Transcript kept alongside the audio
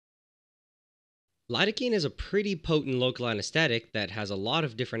Lidocaine is a pretty potent local anesthetic that has a lot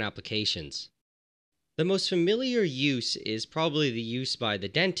of different applications. The most familiar use is probably the use by the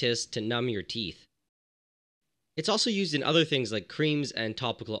dentist to numb your teeth. It's also used in other things like creams and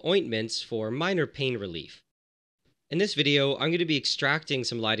topical ointments for minor pain relief. In this video, I'm going to be extracting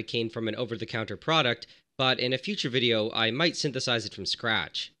some lidocaine from an over-the-counter product, but in a future video, I might synthesize it from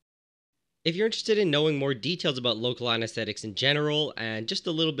scratch. If you're interested in knowing more details about local anesthetics in general and just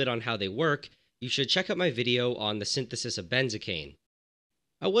a little bit on how they work, you should check out my video on the synthesis of benzocaine.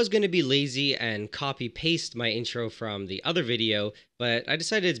 I was going to be lazy and copy-paste my intro from the other video, but I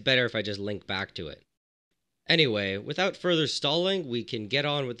decided it's better if I just link back to it. Anyway, without further stalling, we can get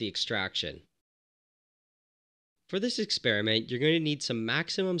on with the extraction. For this experiment, you're going to need some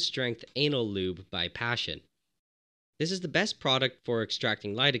maximum strength anal lube by Passion. This is the best product for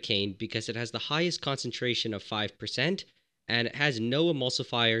extracting lidocaine because it has the highest concentration of 5% and it has no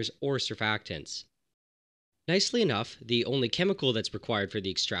emulsifiers or surfactants. Nicely enough, the only chemical that's required for the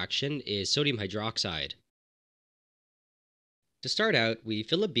extraction is sodium hydroxide. To start out, we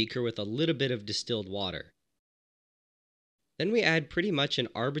fill a beaker with a little bit of distilled water. Then we add pretty much an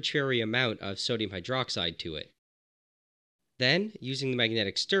arbitrary amount of sodium hydroxide to it. Then, using the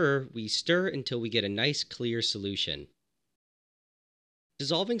magnetic stirrer, we stir until we get a nice clear solution.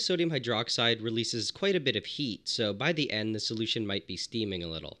 Dissolving sodium hydroxide releases quite a bit of heat, so by the end the solution might be steaming a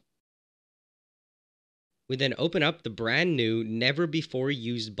little. We then open up the brand new, never before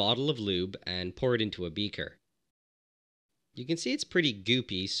used bottle of lube and pour it into a beaker. You can see it's pretty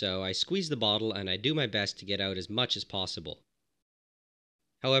goopy, so I squeeze the bottle and I do my best to get out as much as possible.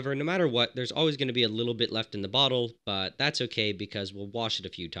 However, no matter what, there's always going to be a little bit left in the bottle, but that's okay because we'll wash it a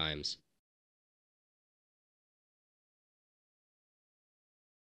few times.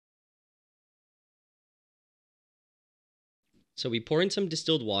 So we pour in some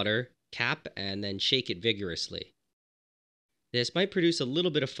distilled water, cap, and then shake it vigorously. This might produce a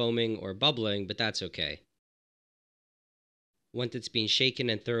little bit of foaming or bubbling, but that's okay. Once it's been shaken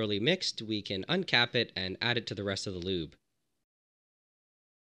and thoroughly mixed, we can uncap it and add it to the rest of the lube.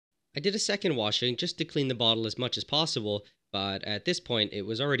 I did a second washing just to clean the bottle as much as possible, but at this point it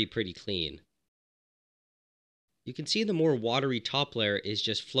was already pretty clean. You can see the more watery top layer is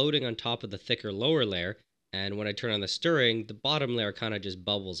just floating on top of the thicker lower layer, and when I turn on the stirring, the bottom layer kind of just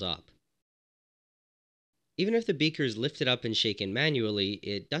bubbles up. Even if the beaker is lifted up and shaken manually,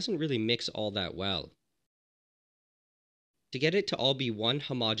 it doesn't really mix all that well. To get it to all be one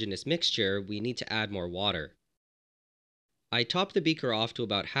homogeneous mixture, we need to add more water. I topped the beaker off to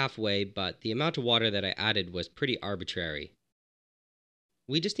about halfway, but the amount of water that I added was pretty arbitrary.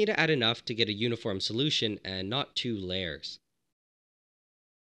 We just need to add enough to get a uniform solution and not two layers.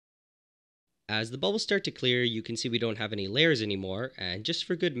 As the bubbles start to clear, you can see we don't have any layers anymore, and just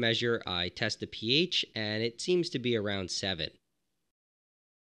for good measure, I test the pH and it seems to be around 7.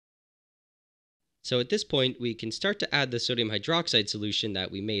 So at this point, we can start to add the sodium hydroxide solution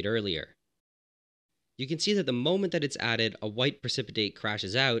that we made earlier. You can see that the moment that it's added, a white precipitate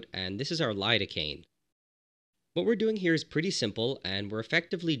crashes out, and this is our lidocaine. What we're doing here is pretty simple, and we're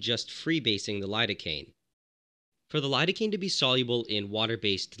effectively just freebasing the lidocaine. For the lidocaine to be soluble in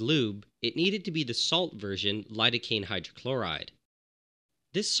water-based lube, it needed to be the salt version, lidocaine hydrochloride.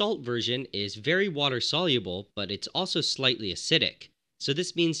 This salt version is very water-soluble, but it's also slightly acidic, so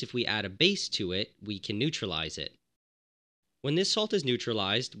this means if we add a base to it, we can neutralize it. When this salt is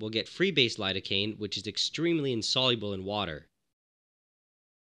neutralized, we'll get free-base lidocaine, which is extremely insoluble in water.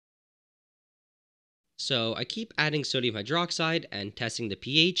 So I keep adding sodium hydroxide and testing the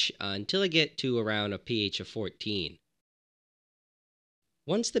pH until I get to around a pH of 14.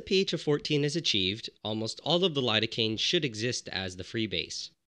 Once the pH of 14 is achieved, almost all of the lidocaine should exist as the free base.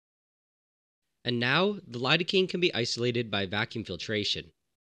 And now, the lidocaine can be isolated by vacuum filtration.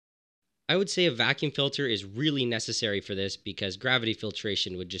 I would say a vacuum filter is really necessary for this because gravity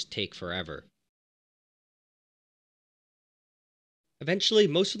filtration would just take forever. Eventually,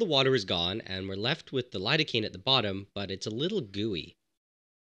 most of the water is gone and we're left with the lidocaine at the bottom, but it's a little gooey.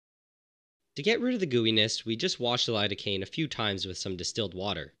 To get rid of the gooiness, we just wash the lidocaine a few times with some distilled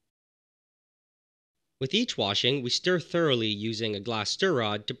water. With each washing, we stir thoroughly using a glass stir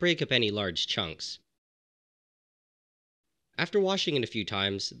rod to break up any large chunks. After washing it a few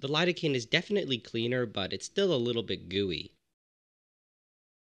times, the lidocaine is definitely cleaner, but it's still a little bit gooey.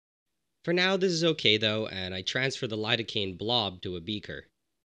 For now, this is okay though, and I transfer the lidocaine blob to a beaker.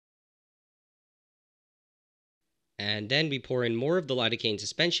 And then we pour in more of the lidocaine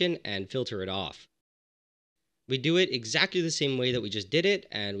suspension and filter it off. We do it exactly the same way that we just did it,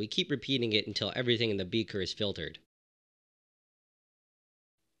 and we keep repeating it until everything in the beaker is filtered.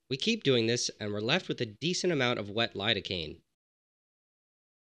 We keep doing this and we're left with a decent amount of wet lidocaine.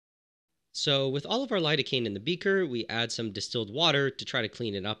 So with all of our lidocaine in the beaker, we add some distilled water to try to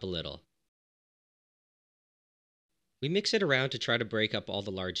clean it up a little. We mix it around to try to break up all the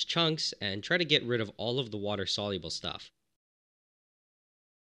large chunks and try to get rid of all of the water-soluble stuff.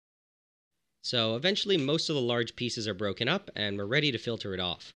 So eventually most of the large pieces are broken up and we're ready to filter it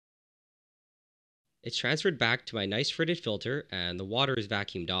off. It's transferred back to my nice fritted filter and the water is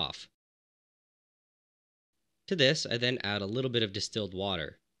vacuumed off. To this, I then add a little bit of distilled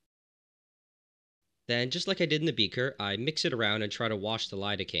water. Then, just like I did in the beaker, I mix it around and try to wash the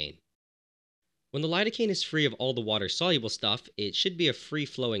lidocaine. When the lidocaine is free of all the water-soluble stuff, it should be a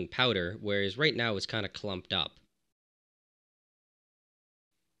free-flowing powder, whereas right now it's kind of clumped up.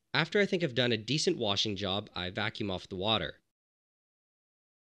 After I think I've done a decent washing job, I vacuum off the water.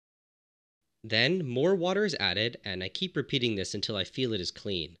 Then, more water is added, and I keep repeating this until I feel it is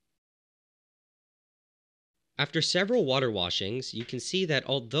clean. After several water washings, you can see that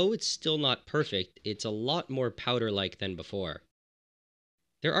although it's still not perfect, it's a lot more powder-like than before.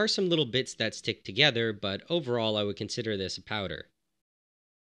 There are some little bits that stick together, but overall I would consider this a powder.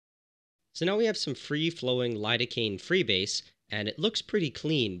 So now we have some free-flowing lidocaine freebase, and it looks pretty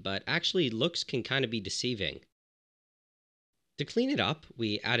clean, but actually looks can kind of be deceiving. To clean it up,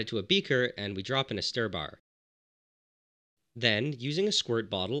 we add it to a beaker and we drop in a stir bar. Then, using a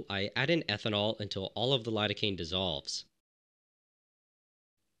squirt bottle, I add in ethanol until all of the lidocaine dissolves.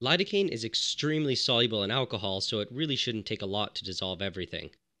 Lidocaine is extremely soluble in alcohol, so it really shouldn't take a lot to dissolve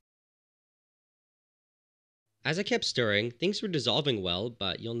everything. As I kept stirring, things were dissolving well,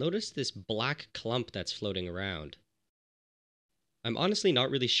 but you'll notice this black clump that's floating around. I'm honestly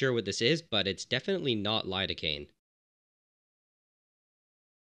not really sure what this is, but it's definitely not lidocaine.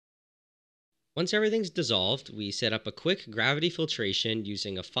 Once everything's dissolved, we set up a quick gravity filtration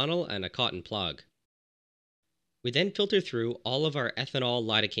using a funnel and a cotton plug. We then filter through all of our ethanol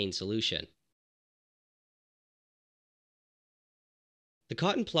lidocaine solution. The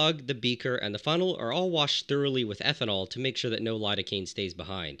cotton plug, the beaker, and the funnel are all washed thoroughly with ethanol to make sure that no lidocaine stays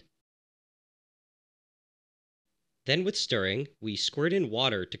behind. Then with stirring, we squirt in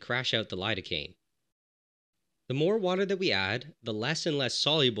water to crash out the lidocaine. The more water that we add, the less and less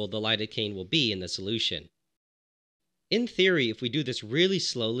soluble the lidocaine will be in the solution. In theory, if we do this really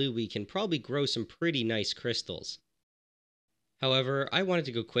slowly, we can probably grow some pretty nice crystals. However, I wanted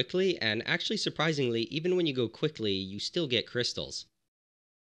to go quickly, and actually surprisingly, even when you go quickly, you still get crystals.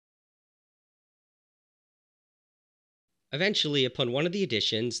 Eventually, upon one of the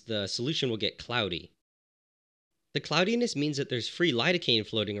additions, the solution will get cloudy. The cloudiness means that there's free lidocaine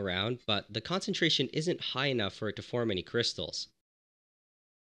floating around, but the concentration isn't high enough for it to form any crystals.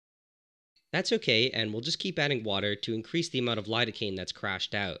 That's okay, and we'll just keep adding water to increase the amount of lidocaine that's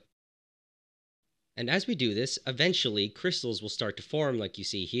crashed out. And as we do this, eventually crystals will start to form like you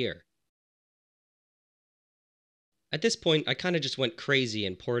see here. At this point, I kind of just went crazy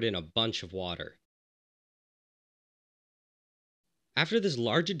and poured in a bunch of water. After this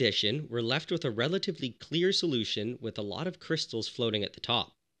large addition, we're left with a relatively clear solution with a lot of crystals floating at the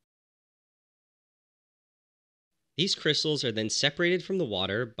top. These crystals are then separated from the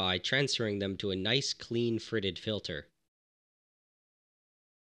water by transferring them to a nice clean fritted filter.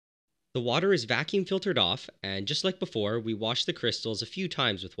 The water is vacuum filtered off, and just like before, we wash the crystals a few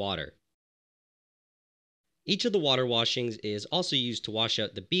times with water. Each of the water washings is also used to wash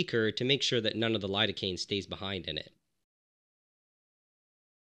out the beaker to make sure that none of the lidocaine stays behind in it.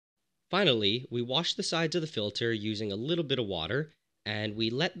 Finally, we wash the sides of the filter using a little bit of water, and we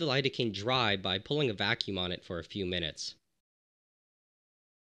let the lidocaine dry by pulling a vacuum on it for a few minutes.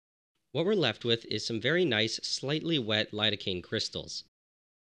 What we're left with is some very nice, slightly wet lidocaine crystals.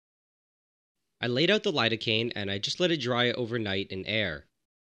 I laid out the lidocaine and I just let it dry overnight in air.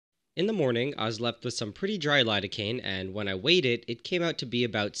 In the morning, I was left with some pretty dry lidocaine, and when I weighed it, it came out to be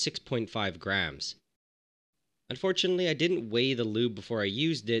about 6.5 grams. Unfortunately, I didn't weigh the lube before I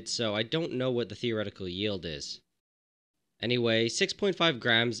used it, so I don't know what the theoretical yield is. Anyway, 6.5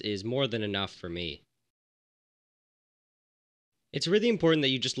 grams is more than enough for me. It's really important that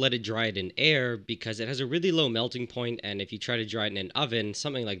you just let it dry it in air because it has a really low melting point, and if you try to dry it in an oven,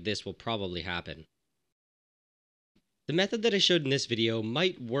 something like this will probably happen. The method that I showed in this video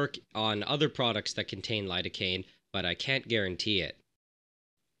might work on other products that contain lidocaine, but I can't guarantee it.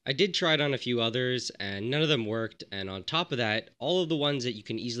 I did try it on a few others, and none of them worked, and on top of that, all of the ones that you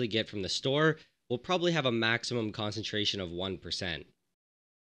can easily get from the store will probably have a maximum concentration of 1%.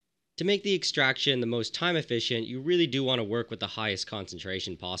 To make the extraction the most time efficient, you really do want to work with the highest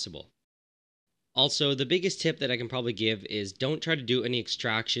concentration possible. Also, the biggest tip that I can probably give is don't try to do any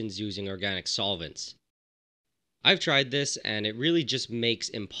extractions using organic solvents. I've tried this and it really just makes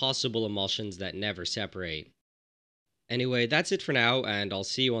impossible emulsions that never separate. Anyway, that's it for now, and I'll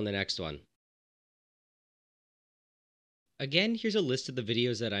see you on the next one. Again, here's a list of the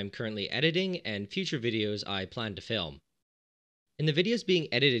videos that I'm currently editing and future videos I plan to film. In the videos being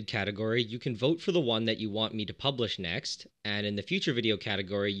edited category, you can vote for the one that you want me to publish next, and in the future video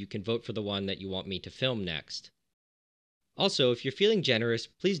category, you can vote for the one that you want me to film next. Also, if you're feeling generous,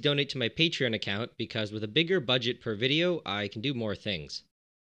 please donate to my Patreon account because with a bigger budget per video, I can do more things.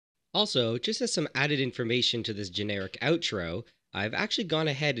 Also, just as some added information to this generic outro, I've actually gone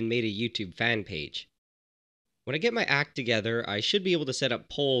ahead and made a YouTube fan page. When I get my act together, I should be able to set up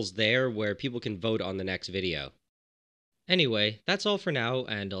polls there where people can vote on the next video. Anyway, that's all for now,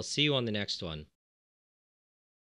 and I'll see you on the next one.